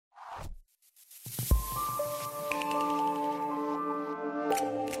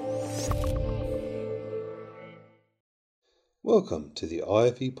Welcome to the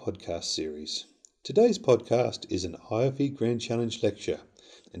IFE podcast series. Today's podcast is an IFE Grand Challenge lecture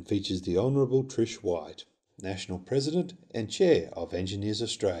and features the Honourable Trish White, National President and Chair of Engineers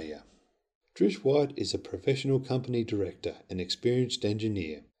Australia. Trish White is a professional company director and experienced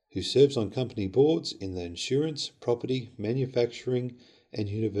engineer who serves on company boards in the insurance, property, manufacturing and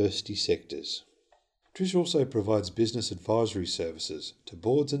university sectors. Trish also provides business advisory services to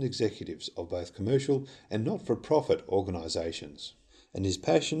boards and executives of both commercial and not-for-profit organisations, and is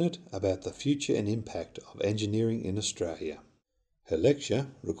passionate about the future and impact of engineering in Australia. Her lecture,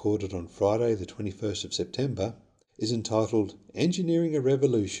 recorded on Friday the 21st of September, is entitled Engineering a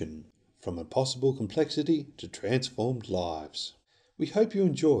Revolution, From Impossible Complexity to Transformed Lives. We hope you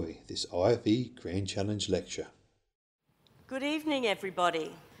enjoy this IFE Grand Challenge lecture. Good evening,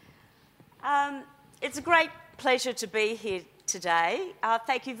 everybody. It's a great pleasure to be here today.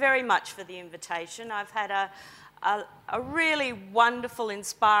 Thank you very much for the invitation. I've had a really wonderful,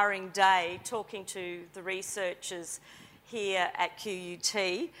 inspiring day talking to the researchers here at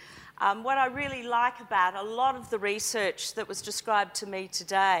QUT. What I really like about a lot of the research that was described to me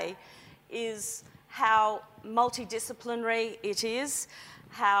today is how multidisciplinary it is,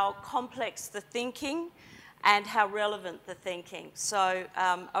 how complex the thinking, and how relevant the thinking. So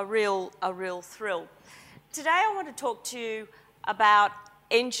a real thrill. Today I want to talk to you about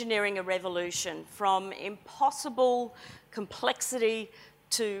engineering a revolution, from impossible complexity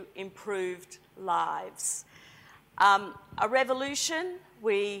to improved lives. A revolution,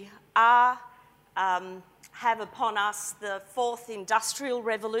 we have upon us the fourth industrial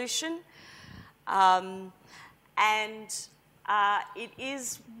revolution, it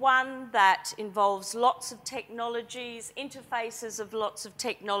is one that involves lots of technologies, interfaces of lots of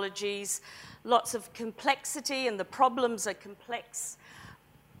technologies, lots of complexity, and the problems are complex,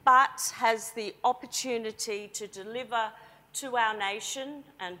 but has the opportunity to deliver to our nation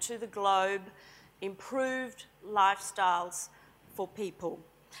and to the globe improved lifestyles for people.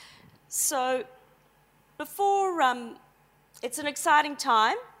 So it's an exciting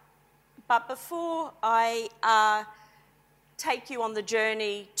time, but before I take you on the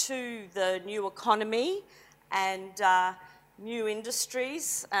journey to the new economy and new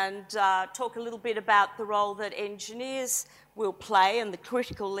industries and talk a little bit about the role that engineers will play and the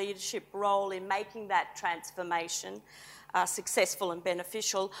critical leadership role in making that transformation successful and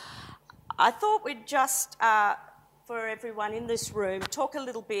beneficial. I thought we'd just, for everyone in this room, talk a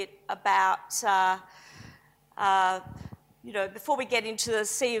little bit about before we get into the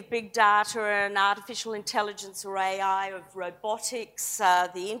sea of big data and artificial intelligence or AI, of robotics,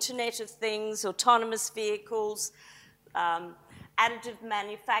 the Internet of Things, autonomous vehicles, additive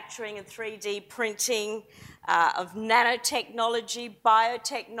manufacturing and 3D printing, of nanotechnology,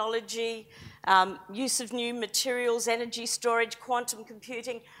 biotechnology, use of new materials, energy storage, quantum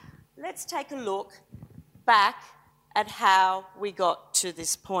computing. Let's take a look back at how we got to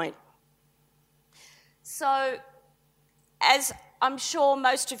this point. So, as I'm sure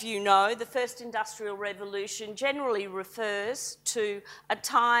most of you know, the first industrial revolution generally refers to a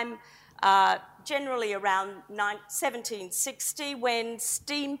time generally around 1760 when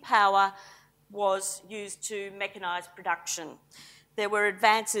steam power was used to mechanise production. There were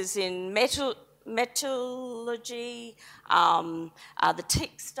advances in metallurgy, the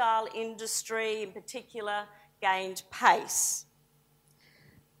textile industry in particular gained pace.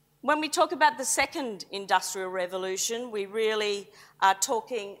 When we talk about the second industrial revolution, we really are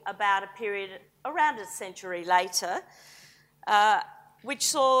talking about a period around a century later, which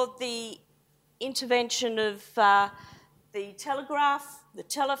saw the intervention of the telegraph, the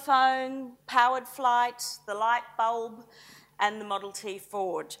telephone, powered flight, the light bulb, and the Model T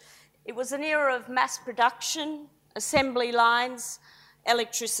Ford. It was an era of mass production, assembly lines,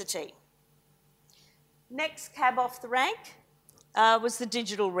 electricity. Next cab off the rank was the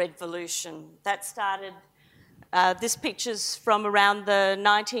digital revolution. That started, this picture's from around the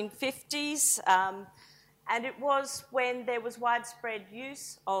 1950s, and it was when there was widespread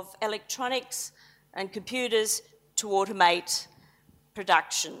use of electronics and computers to automate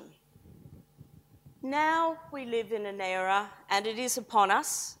production. Now we live in an era, and it is upon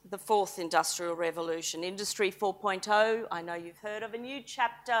us, the fourth industrial revolution. Industry 4.0, I know you've heard of, a new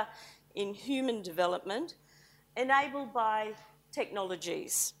chapter in human development enabled by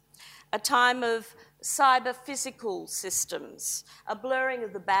technologies, a time of cyber-physical systems, a blurring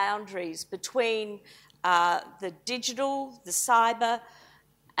of the boundaries between the digital, the cyber,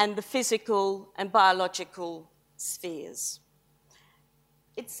 and the physical and biological spheres.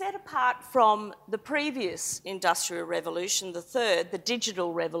 It's set apart from the previous industrial revolution, the third, the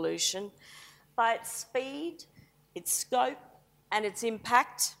digital revolution, by its speed, its scope, and its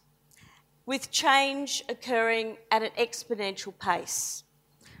impact, with change occurring at an exponential pace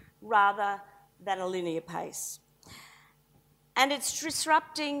rather than a linear pace. And it's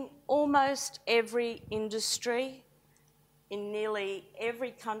disrupting almost every industry in nearly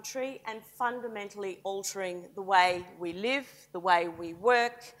every country and fundamentally altering the way we live, the way we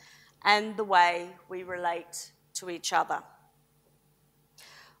work, and the way we relate to each other.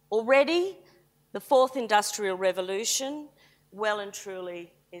 Already, the fourth industrial revolution well and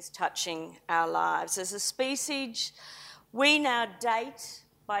truly is touching our lives. As a species, we now date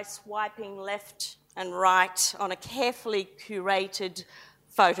by swiping left and right on a carefully curated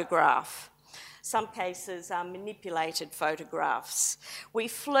photograph. Some cases are manipulated photographs. We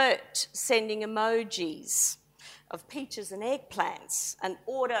flirt sending emojis of peaches and eggplants and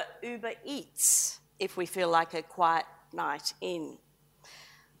order Uber Eats if we feel like a quiet night in.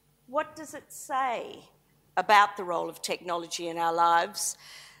 What does it say about the role of technology in our lives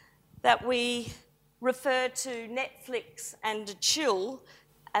that we refer to Netflix and a chill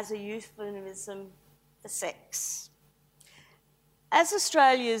as a euphemism for sex? As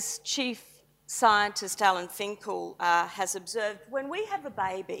Australia's chief scientist Alan Finkel has observed, when we have a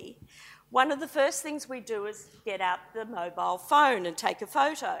baby, one of the first things we do is get out the mobile phone and take a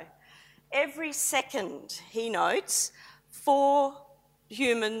photo. Every second, he notes, 4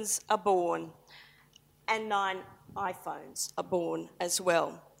 humans are born and 9 iPhones are born as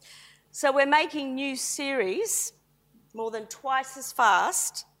well. So we're making new series more than twice as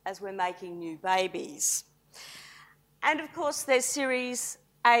fast as we're making new babies. And of course, there's Siri's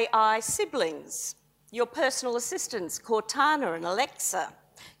AI siblings, your personal assistants, Cortana and Alexa,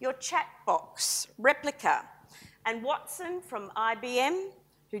 your chat box, Replica, and Watson from IBM,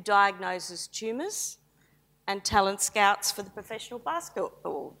 who diagnoses tumours, and talent scouts for the professional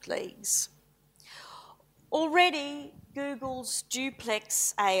basketball leagues. Already, Google's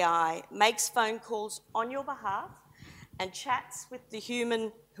Duplex AI makes phone calls on your behalf and chats with the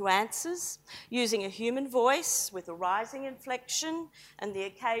human who answers, using a human voice with a rising inflection and the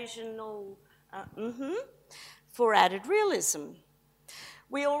occasional for added realism.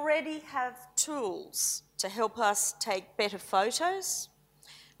 We already have tools to help us take better photos,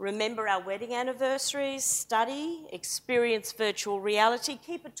 remember our wedding anniversaries, study, experience virtual reality,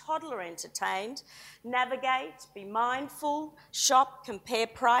 keep a toddler entertained, navigate, be mindful, shop, compare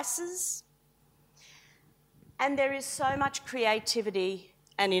prices. And there is so much creativity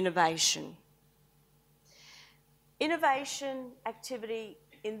and innovation. Innovation activity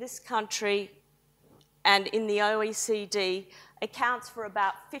in this country and in the OECD accounts for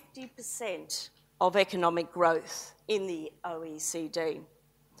about 50% of economic growth in the OECD.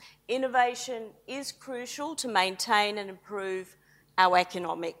 Innovation is crucial to maintain and improve our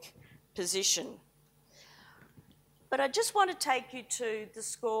economic position. But I just want to take you to the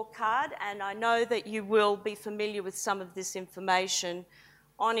scorecard, and I know that you will be familiar with some of this information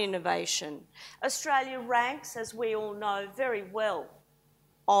on innovation. Australia ranks, as we all know, very well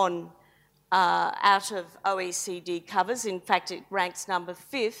on out of OECD covers. In fact, it ranks number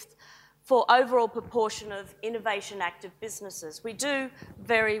 5th for overall proportion of innovation-active businesses. We do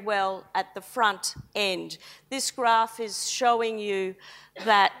very well at the front end. This graph is showing you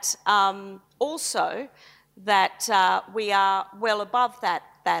that also that we are well above that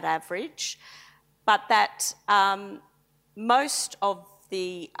average, but that most of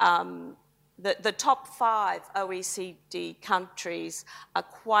the top 5 OECD countries are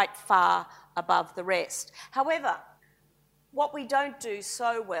quite far above the rest. However, what we don't do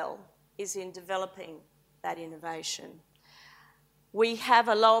so well is in developing that innovation. We have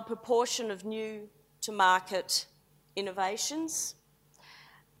a lower proportion of new-to-market innovations,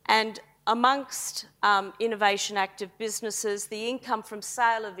 and amongst innovation-active businesses, the income from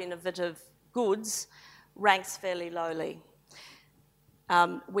sale of innovative goods ranks fairly lowly.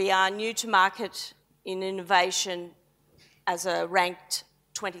 We are new to market in innovation as a ranked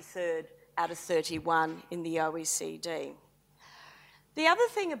 23rd out of 31 in the OECD. The other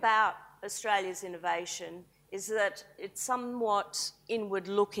thing about Australia's innovation is that it's somewhat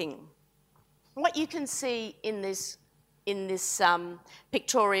inward-looking. What you can see in this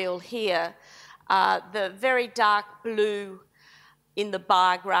pictorial here, the very dark blue in the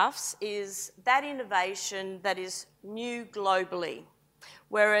bar graphs is that innovation that is new globally,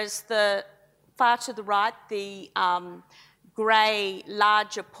 whereas the far to the right, the grey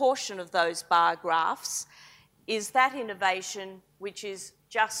larger portion of those bar graphs is that innovation which is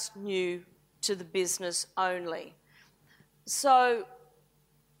just new to the business only. So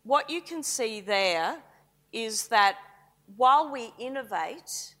what you can see there is that while we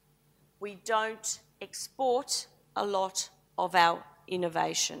innovate, we don't export a lot of our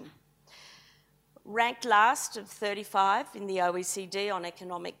innovation. Ranked last of 35 in the OECD on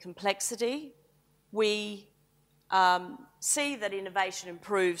economic complexity, we see that innovation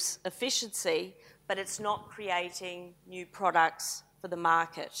improves efficiency, but it's not creating new products for the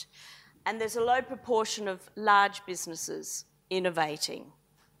market. And there's a low proportion of large businesses innovating,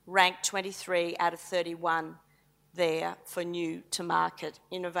 ranked 23 out of 31 there for new to market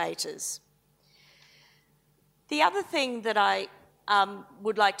innovators. The other thing that I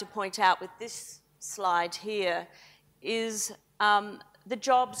would like to point out with this slide here is the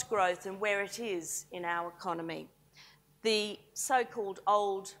jobs growth and where it is in our economy, the so-called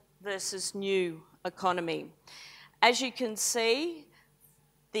old versus new economy. As you can see,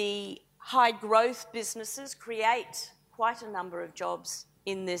 the high growth businesses create quite a number of jobs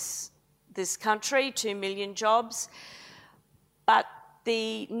in this country, 2 million jobs, but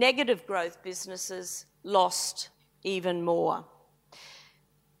the negative growth businesses lost even more.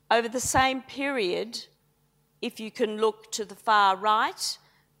 Over the same period, if you can look to the far right,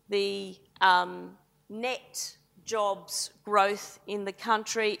 the net jobs growth in the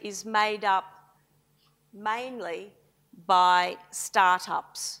country is made up mainly by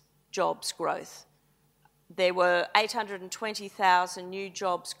startups jobs growth. There were 820,000 new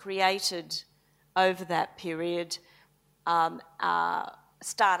jobs created over that period,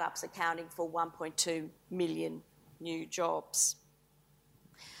 startups accounting for 1.2 million new jobs.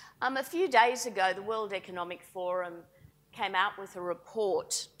 A few days ago, the World Economic Forum came out with a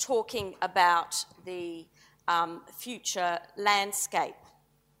report talking about the future landscape.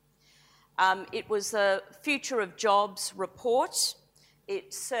 It was a Future of Jobs report.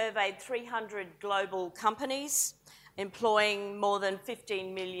 It surveyed 300 global companies employing more than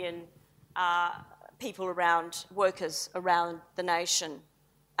 15 million people workers around the nation,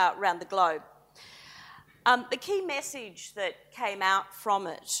 around the globe. The key message that came out from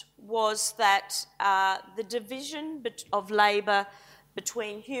it was that the division of labour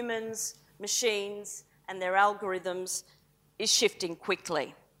between humans, machines and their algorithms is shifting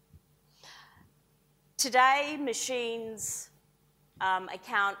quickly. Today, machines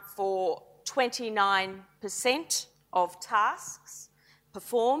account for 29% of tasks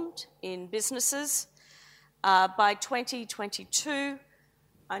performed in businesses. By 2022,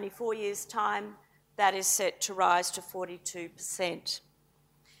 only 4 years' time, that is set to rise to 42%.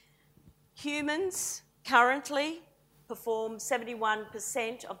 Humans currently perform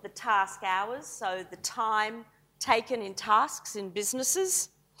 71% of the task hours, so the time taken in tasks in businesses.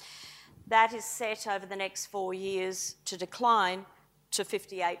 That is set over the next 4 years to decline to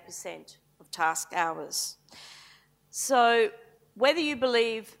 58% of task hours. So whether you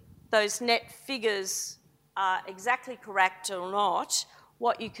believe those net figures are exactly correct or not,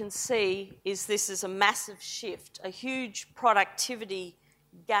 what you can see is this is a massive shift, a huge productivity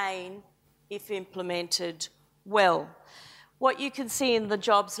gain if implemented well. What you can see in the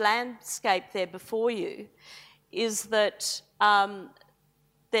jobs landscape there before you is that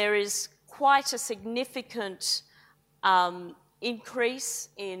there is quite a significant increase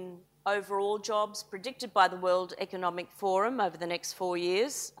in overall jobs predicted by the World Economic Forum over the next 4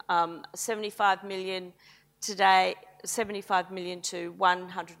 years, 75 million today, 75 million to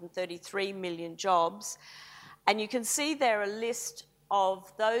 133 million jobs. And you can see there a list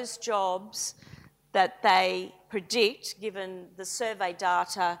of those jobs that they predict, given the survey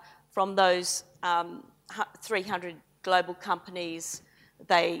data from those 300 global companies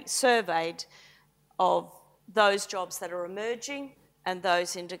they surveyed, of those jobs that are emerging and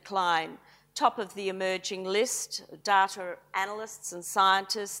those in decline. Top of the emerging list, data analysts and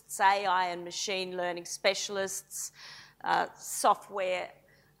scientists, AI and machine learning specialists, software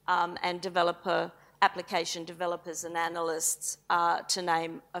and application developers and analysts, to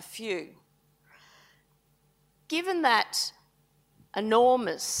name a few. Given that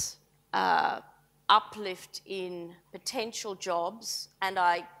enormous uplift in potential jobs, and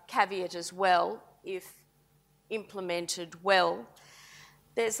I caveat as well, if implemented well,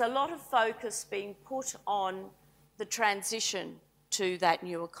 there's a lot of focus being put on the transition to that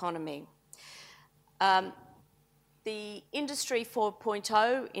new economy. The Industry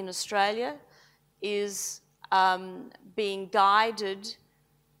 4.0 in Australia is being guided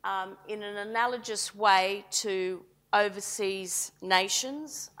in an analogous way to overseas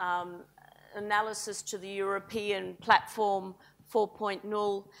nations, analysis to the European Platform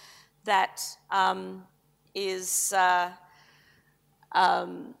 4.0 that is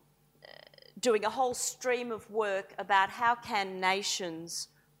doing a whole stream of work about how can nations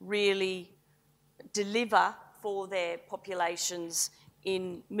really deliver for their populations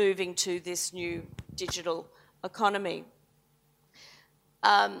in moving to this new digital economy.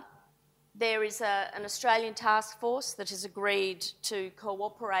 There is an Australian task force that has agreed to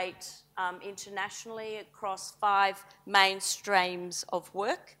cooperate internationally across 5 main streams of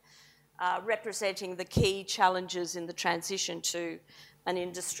work, representing the key challenges in the transition to an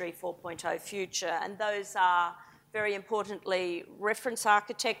Industry 4.0 future. And those are, very importantly, reference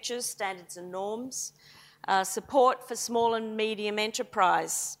architectures, standards and norms, support for small and medium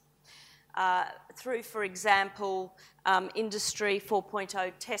enterprise, through, for example, Industry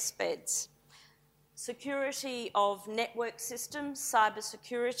 4.0 test beds, security of network systems, cyber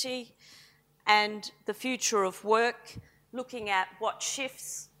security, and the future of work, looking at what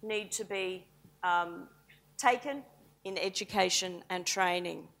shifts need to be taken in education and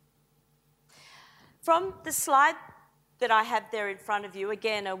training. From the slide that I have there in front of you,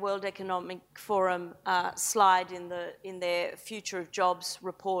 again, a World Economic Forum slide in their Future of Jobs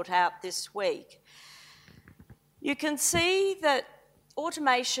report out this week, you can see that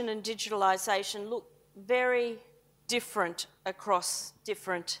automation and digitalisation look very different across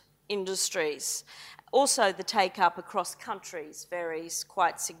different industries. Also, the take-up across countries varies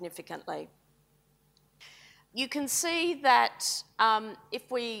quite significantly. You can see that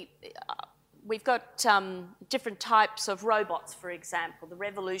we've got different types of robots, for example, the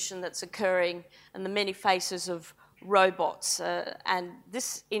revolution that's occurring and the many faces of robots. And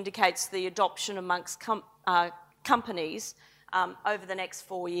this indicates the adoption amongst companies over the next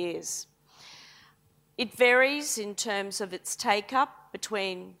 4 years. It varies in terms of its take-up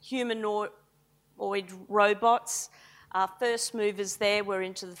between humanoid robots. First movers there were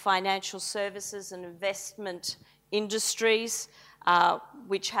into the financial services and investment industries,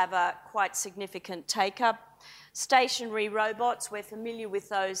 which have a quite significant take-up. Stationary robots, we're familiar with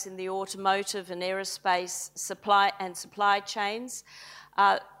those in the automotive and aerospace supply chains.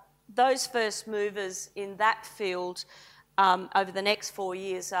 Those first movers in that field over the next 4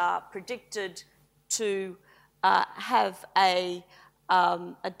 years are predicted to have a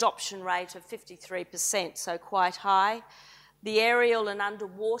adoption rate of 53%, so quite high. The aerial and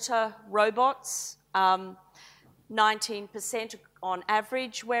underwater robots, 19% on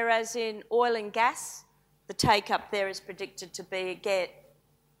average, whereas in oil and gas, the take-up there is predicted to be, again,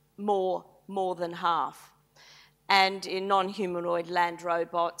 more than half. And in non-humanoid land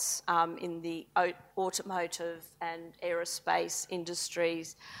robots, in the automotive and aerospace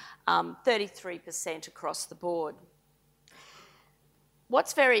industries, 33% across the board.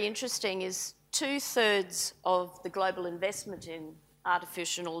 What's very interesting is 2/3 of the global investment in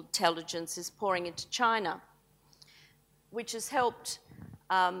artificial intelligence is pouring into China, which has helped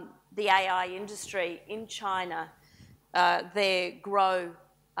the AI industry in China there grow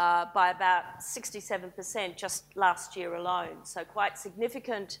by about 67% just last year alone. So quite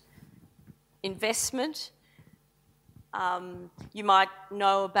significant investment. You might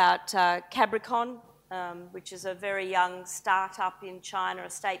know about Capricorn, which is a very young startup in China, a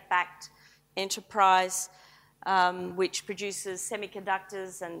state-backed enterprise which produces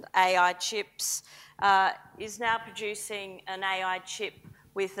semiconductors and AI chips, is now producing an AI chip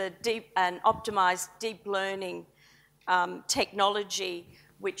with an optimised deep learning technology,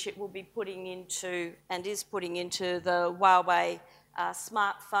 which it will be putting into and is putting into the Huawei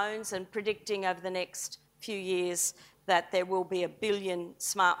smartphones, and predicting over the next few years that there will be 1 billion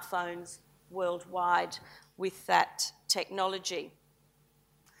smartphones worldwide with that technology.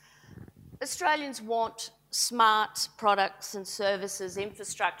 Australians want smart products and services,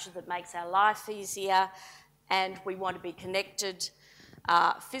 infrastructure that makes our life easier, and we want to be connected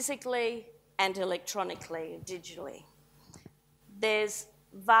physically and electronically and digitally. There's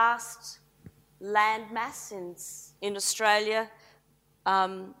vast land mass in Australia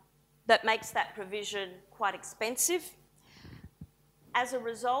that makes that provision quite expensive. As a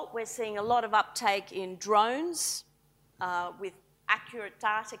result, we're seeing a lot of uptake in drones with accurate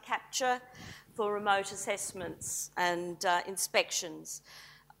data capture for remote assessments and inspections.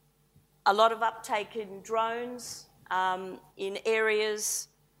 A lot of uptake in drones in areas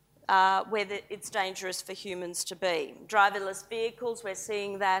where it's dangerous for humans to be. Driverless vehicles, we're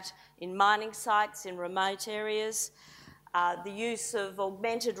seeing that in mining sites, in remote areas. The use of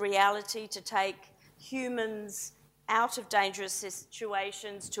augmented reality to take humans out of dangerous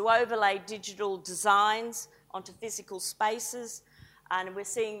situations, to overlay digital designs onto physical spaces. And we're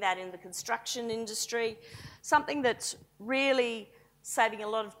seeing that in the construction industry, something that's really saving a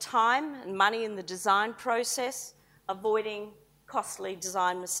lot of time and money in the design process, avoiding costly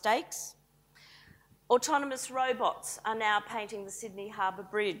design mistakes. Autonomous robots are now painting the Sydney Harbour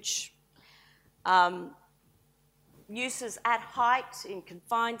Bridge. Uses at height in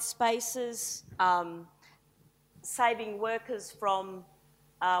confined spaces, saving workers from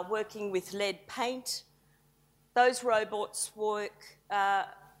working with lead paint. Those robots work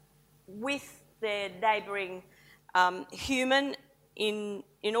with their neighbouring human in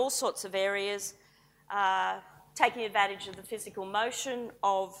all sorts of areas, taking advantage of the physical motion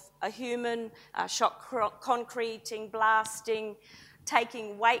of a human, shock concreting, blasting,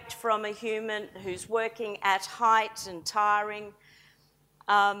 taking weight from a human who's working at height and tiring,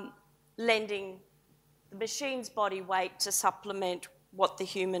 lending the machine's body weight to supplement what the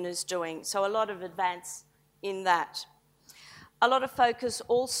human is doing. So a lot of advance in that. A lot of focus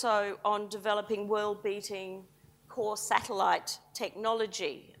also on developing world-beating core satellite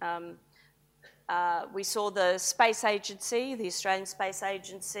technology. We saw the Space Agency, the Australian Space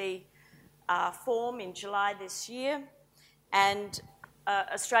Agency, form in July this year, and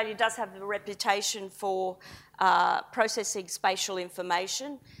Australia does have a reputation for processing spatial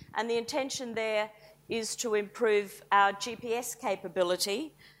information, and the intention there is to improve our GPS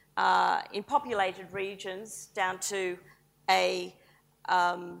capability in populated regions down to a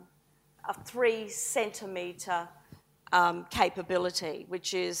 3 centimetre capability,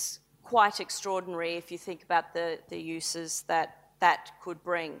 which is quite extraordinary if you think about the uses that could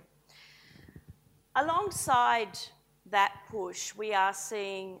bring. Alongside that push, we are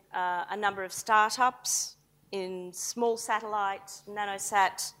seeing a number of startups in small satellite,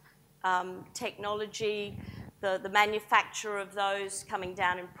 nanosat technology, the manufacture of those coming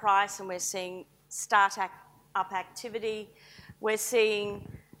down in price, and we're seeing start-up activity. We're seeing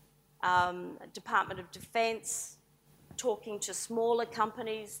Department of Defence talking to smaller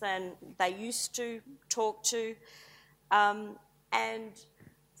companies than they used to talk to. And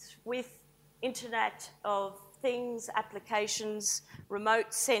with Internet of Things applications,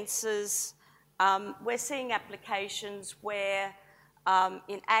 remote sensors, we're seeing applications where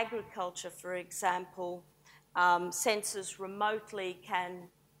in agriculture, for example, sensors remotely can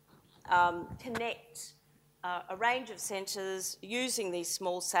connect a range of sensors using these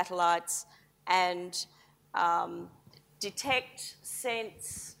small satellites and detect,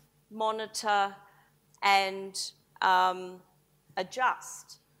 sense, monitor, and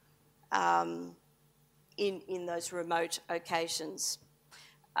adjust in those remote occasions.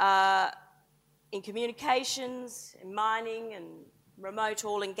 In communications, in mining and remote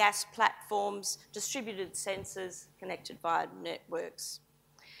oil and gas platforms, distributed sensors connected via networks.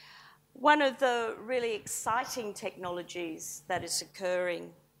 One of the really exciting technologies that is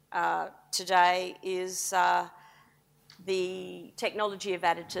occurring today is the technology of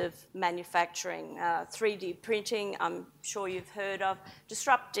additive manufacturing, 3D printing, I'm sure you've heard of,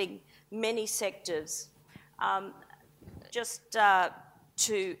 disrupting many sectors.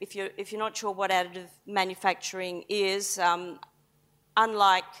 If you're not sure what additive manufacturing is,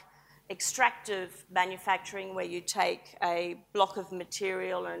 unlike extractive manufacturing, where you take a block of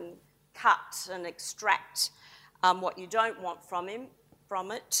material and cut and extract what you don't want from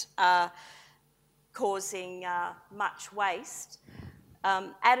it, causing much waste,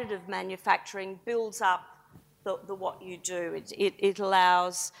 additive manufacturing builds up the what you do. It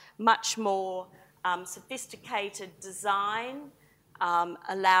allows much more sophisticated design,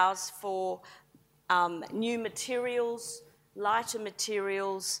 allows for new materials, lighter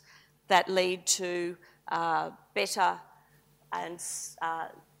materials that lead to better and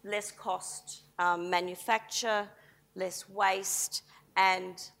less cost manufacture, less waste,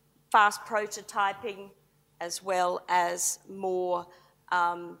 and fast prototyping, as well as more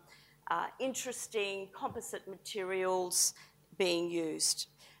interesting composite materials being used,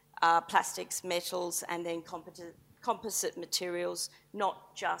 plastics, metals, and then composite materials,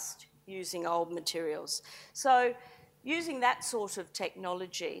 not just using old materials. So using that sort of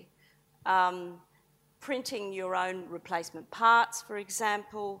technology, printing your own replacement parts, for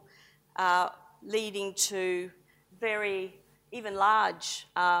example, leading to very, even large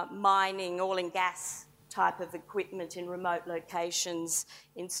mining, oil and gas type of equipment in remote locations,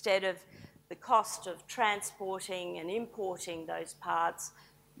 instead of the cost of transporting and importing those parts,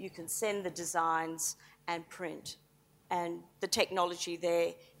 you can send the designs and print. And the technology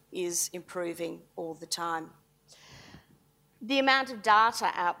there is improving all the time. The amount of data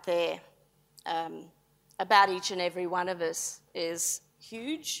out there about each and every one of us is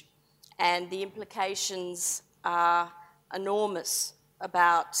huge, and the implications are enormous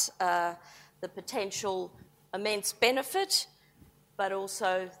about the potential immense benefit, but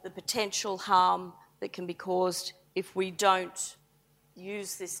also the potential harm that can be caused if we don't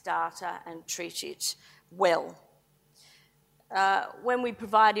use this data and treat it well. When we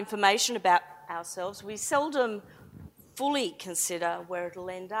provide information about ourselves, we seldom fully consider where it'll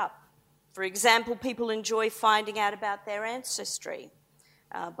end up. For example, people enjoy finding out about their ancestry.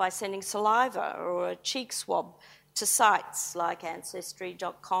 by sending saliva or a cheek swab to sites like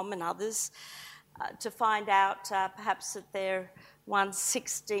Ancestry.com and others to find out perhaps that they're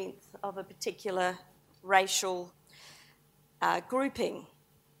 1/16 of a particular racial grouping.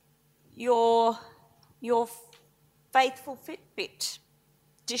 Your faithful Fitbit,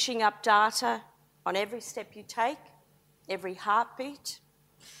 dishing up data on every step you take, every heartbeat.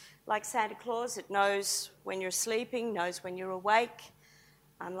 Like Santa Claus, it knows when you're sleeping, knows when you're awake.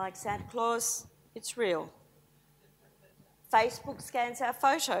 Unlike Santa Claus, it's real. Facebook scans our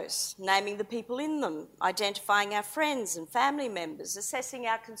photos, naming the people in them, identifying our friends and family members, assessing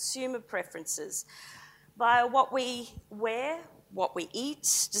our consumer preferences via what we wear, what we eat,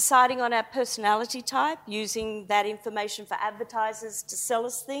 deciding on our personality type, using that information for advertisers to sell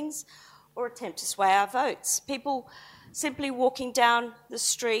us things or attempt to sway our votes. People simply walking down the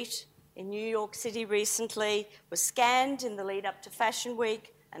street in New York City recently were scanned in the lead up to Fashion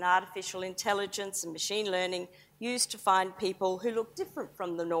Week, and artificial intelligence and machine learning used to find people who look different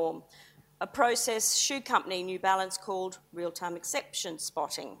from the norm, a process shoe company New Balance called real-time exception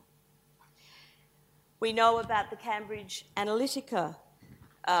spotting. We know about the Cambridge Analytica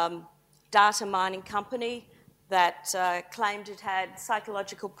data mining company that claimed it had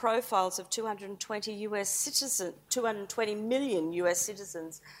psychological profiles of 220 million US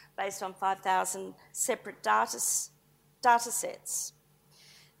citizens based on 5,000 separate data sets.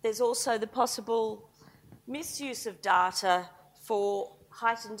 There's also the possible misuse of data for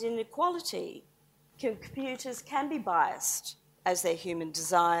heightened inequality. Computers can be biased as their human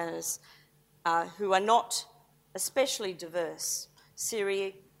designers, who are not especially diverse.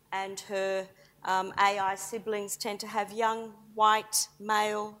 Siri and her AI siblings tend to have young, white,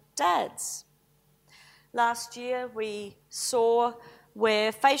 male dads. Last year, we saw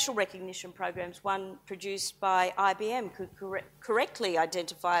where facial recognition programs, one produced by IBM, could correctly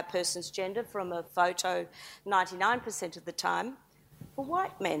identify a person's gender from a photo 99% of the time for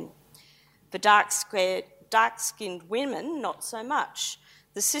white men. For dark-skinned women, not so much.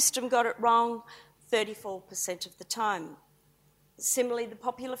 The system got it wrong 34% of the time. Similarly, the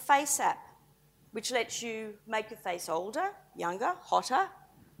popular Face app, which lets you make your face older, younger, hotter,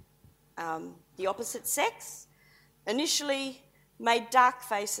 the opposite sex, initially made dark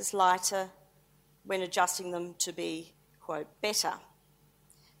faces lighter when adjusting them to be, quote, better.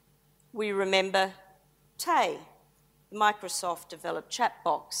 We remember Tay, the Microsoft-developed chat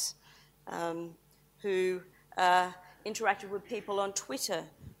box, who interacted with people on Twitter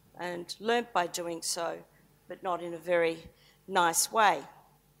and learnt by doing so, but not in a very nice way.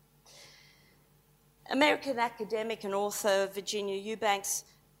 American academic and author Virginia Eubanks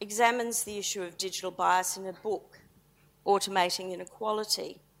examines the issue of digital bias in a book, Automating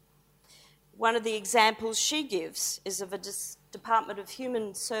Inequality. One of the examples she gives is of a Department of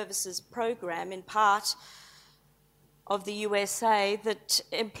Human Services program in part of the USA that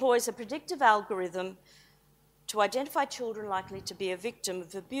employs a predictive algorithm to identify children likely to be a victim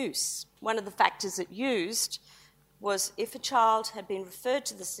of abuse. One of the factors it used was if a child had been referred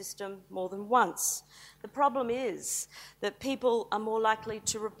to the system more than once. The problem is that people are more likely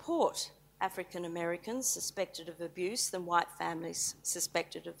to report African Americans suspected of abuse than white families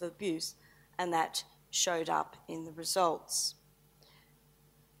suspected of abuse, and that showed up in the results.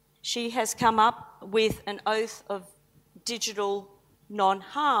 She has come up with an oath of digital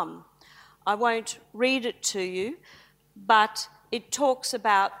non-harm. I won't read it to you, but it talks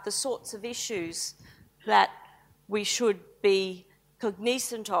about the sorts of issues that we should be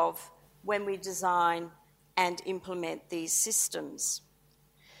cognizant of when we design and implement these systems.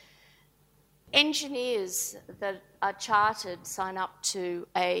 Engineers that are chartered sign up to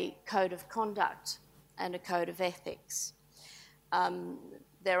a code of conduct and a code of ethics.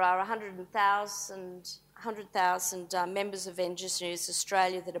 There are 100,000 members of Engineers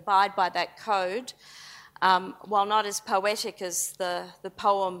Australia that abide by that code. While not as poetic as the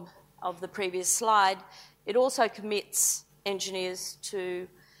poem of the previous slide, it also commits engineers to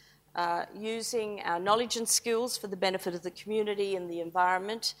using our knowledge and skills for the benefit of the community and the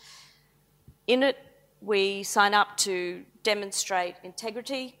environment. In it, we sign up to demonstrate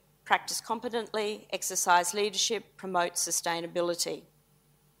integrity, practice competently, exercise leadership, promote sustainability.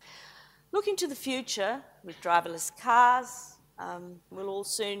 Looking to the future, with driverless cars, we'll all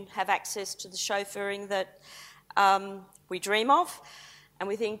soon have access to the chauffeuring that we dream of, and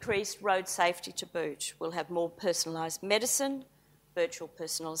with increased road safety to boot. We'll have more personalised medicine, virtual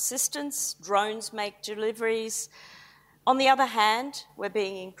personal assistants, drones make deliveries. On the other hand, we're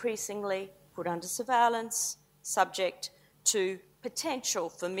being increasingly put under surveillance, subject to potential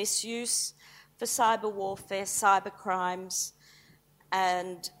for misuse, for cyber warfare, cyber crimes,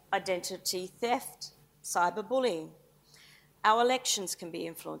 and identity theft, cyberbullying. Our elections can be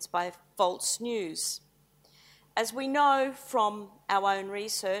influenced by false news. As we know from our own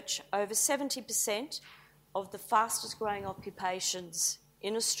research, over 70% of the fastest growing occupations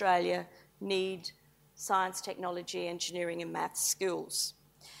in Australia need science, technology, engineering and maths skills.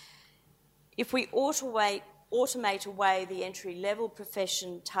 If we automate away the entry-level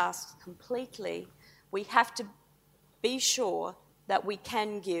profession tasks completely, we have to be sure that we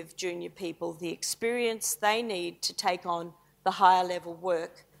can give junior people the experience they need to take on the higher level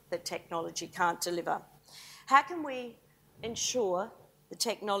work that technology can't deliver. How can we ensure the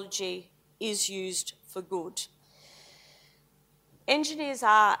technology is used for good? Engineers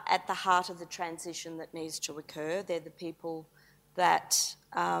are at the heart of the transition that needs to occur. They're the people that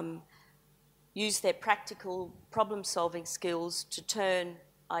use their practical problem-solving skills to turn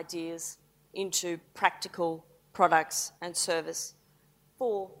ideas into practical products and service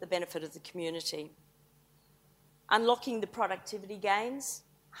for the benefit of the community. Unlocking the productivity gains,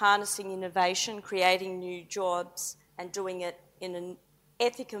 harnessing innovation, creating new jobs, and doing it in an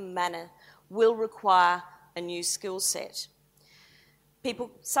ethical manner will require a new skill set.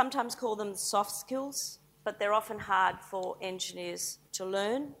 People sometimes call them soft skills, but they're often hard for engineers to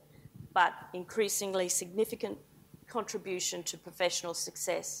learn, but increasingly significant contribution to professional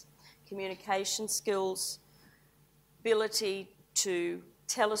success. Communication skills, ability to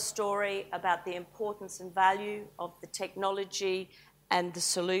tell a story about the importance and value of the technology and the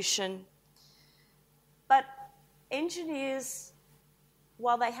solution. But engineers,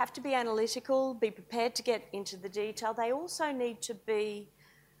 while they have to be analytical, be prepared to get into the detail, they also need to be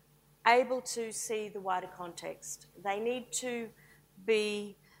able to see the wider context. They need to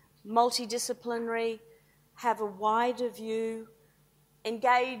be multidisciplinary, have a wider view,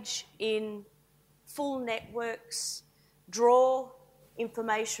 engage in full networks, draw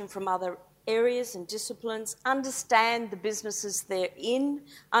information from other areas and disciplines, understand the businesses they're in,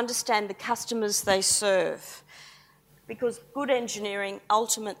 understand the customers they serve. Because good engineering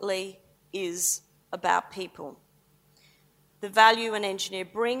ultimately is about people. The value an engineer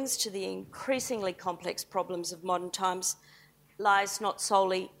brings to the increasingly complex problems of modern times lies not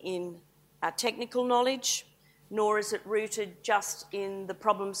solely in our technical knowledge, nor is it rooted just in the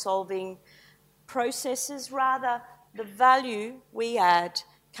problem-solving processes. Rather, the value we add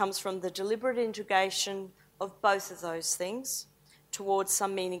comes from the deliberate integration of both of those things towards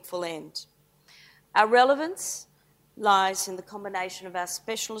some meaningful end. Our relevance lies in the combination of our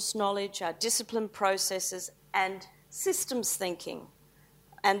specialist knowledge, our discipline processes, and systems thinking,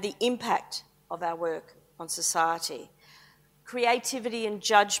 and the impact of our work on society. Creativity and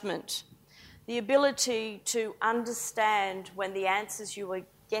judgment, the ability to understand when the answers you are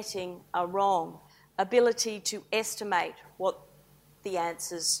getting are wrong, ability to estimate what the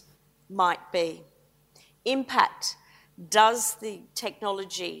answers might be. Impact, does the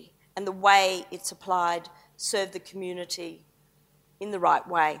technology and the way it's applied serve the community in the right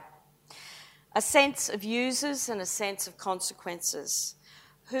way? A sense of users and a sense of consequences.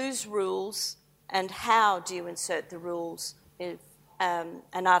 Whose rules and how do you insert the rules in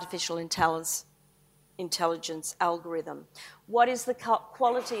an artificial intelligence algorithm? What is the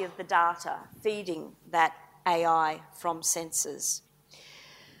quality of the data feeding that AI from sensors?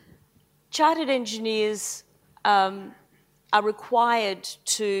 Chartered engineers are required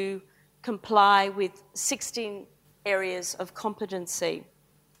to comply with 16 areas of competency.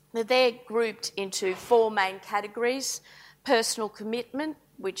 Now, they're grouped into 4 main categories: personal commitment,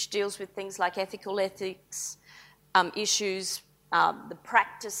 which deals with things like ethics issues, the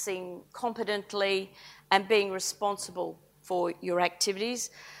practicing competently and being responsible for your activities;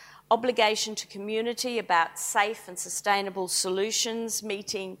 obligation to community, about safe and sustainable solutions,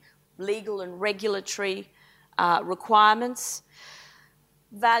 meeting legal and regulatory requirements;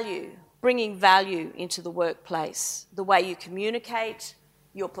 value, bringing value into the workplace, the way you communicate,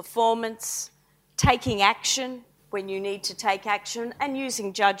 your performance, taking action when you need to take action, and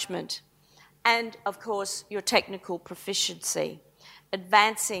using judgment; and, of course, your technical proficiency,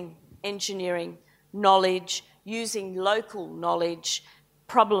 advancing engineering knowledge, using local knowledge,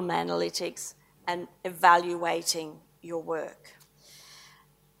 problem analytics, and evaluating your work.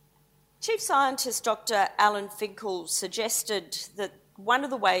 Chief Scientist Dr. Alan Finkel suggested that one of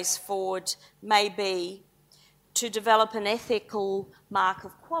the ways forward may be to develop an ethical mark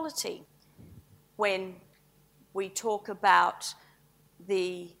of quality when we talk about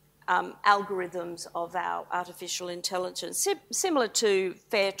the algorithms of our artificial intelligence, similar to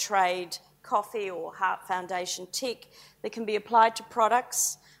fair trade coffee or Heart Foundation tick, that can be applied to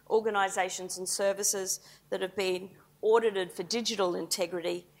products, organisations and services that have been audited for digital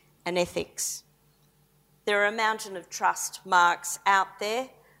integrity and ethics. There are a mountain of trust marks out there.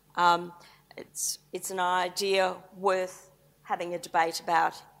 It's an idea worth having a debate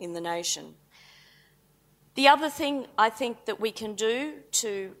about in the nation. The other thing I think that we can do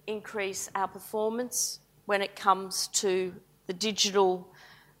to increase our performance when it comes to the digital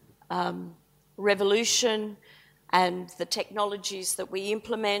revolution and the technologies that we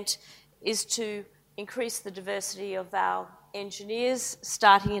implement is to increase the diversity of our engineers,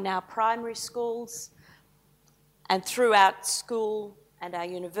 starting in our primary schools and throughout school and our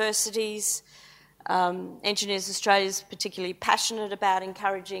universities. Engineers Australia is particularly passionate about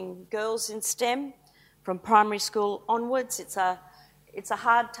encouraging girls in STEM from primary school onwards. It's a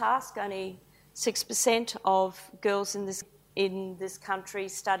hard task. Only 6% of girls in this country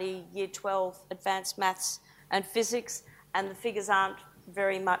study Year 12 advanced maths and physics, and the figures aren't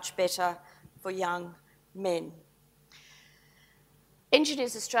very much better for young men.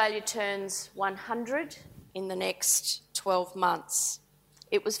 Engineers Australia turns 100 in the next 12 months.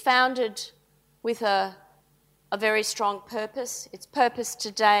 It was founded with a very strong purpose. Its purpose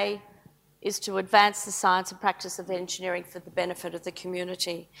today is to advance the science and practice of engineering for the benefit of the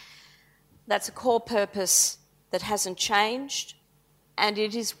community. That's a core purpose that hasn't changed, and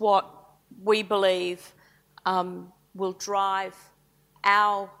it is what we believe will drive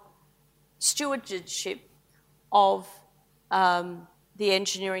our stewardship of the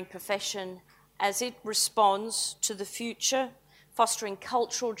engineering profession as it responds to the future, fostering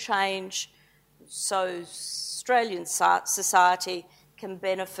cultural change so Australian society can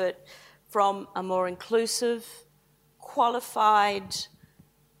benefit from a more inclusive, qualified,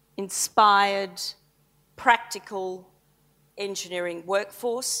 inspired, practical engineering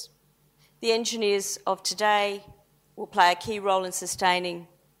workforce. The engineers of today will play a key role in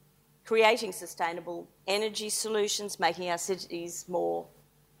creating sustainable energy solutions, making our cities more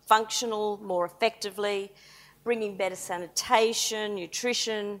functional, more effectively, bringing better sanitation,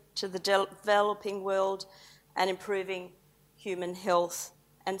 nutrition to the developing world, and improving human health,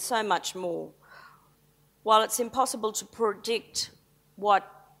 and so much more. While it's impossible to predict what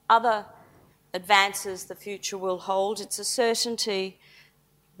other advances the future will hold, it's a certainty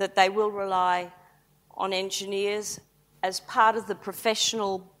that they will rely on engineers as part of the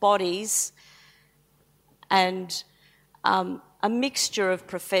professional bodies and a mixture of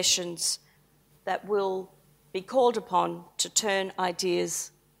professions that will be called upon to turn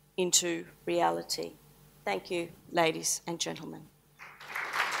ideas into reality. Thank you, ladies and gentlemen.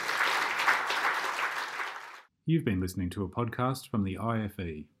 You've been listening to a podcast from the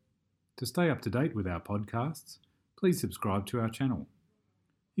IFE. To stay up to date with our podcasts, please subscribe to our channel.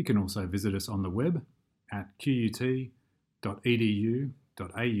 You can also visit us on the web at qut.edu.au/IFE,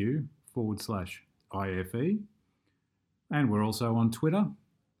 and we're also on Twitter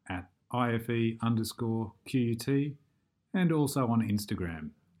at IFE_QUT, and also on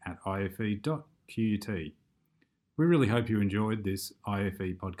Instagram at IFE.QUT. We really hope you enjoyed this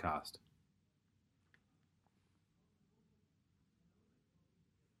IFE podcast.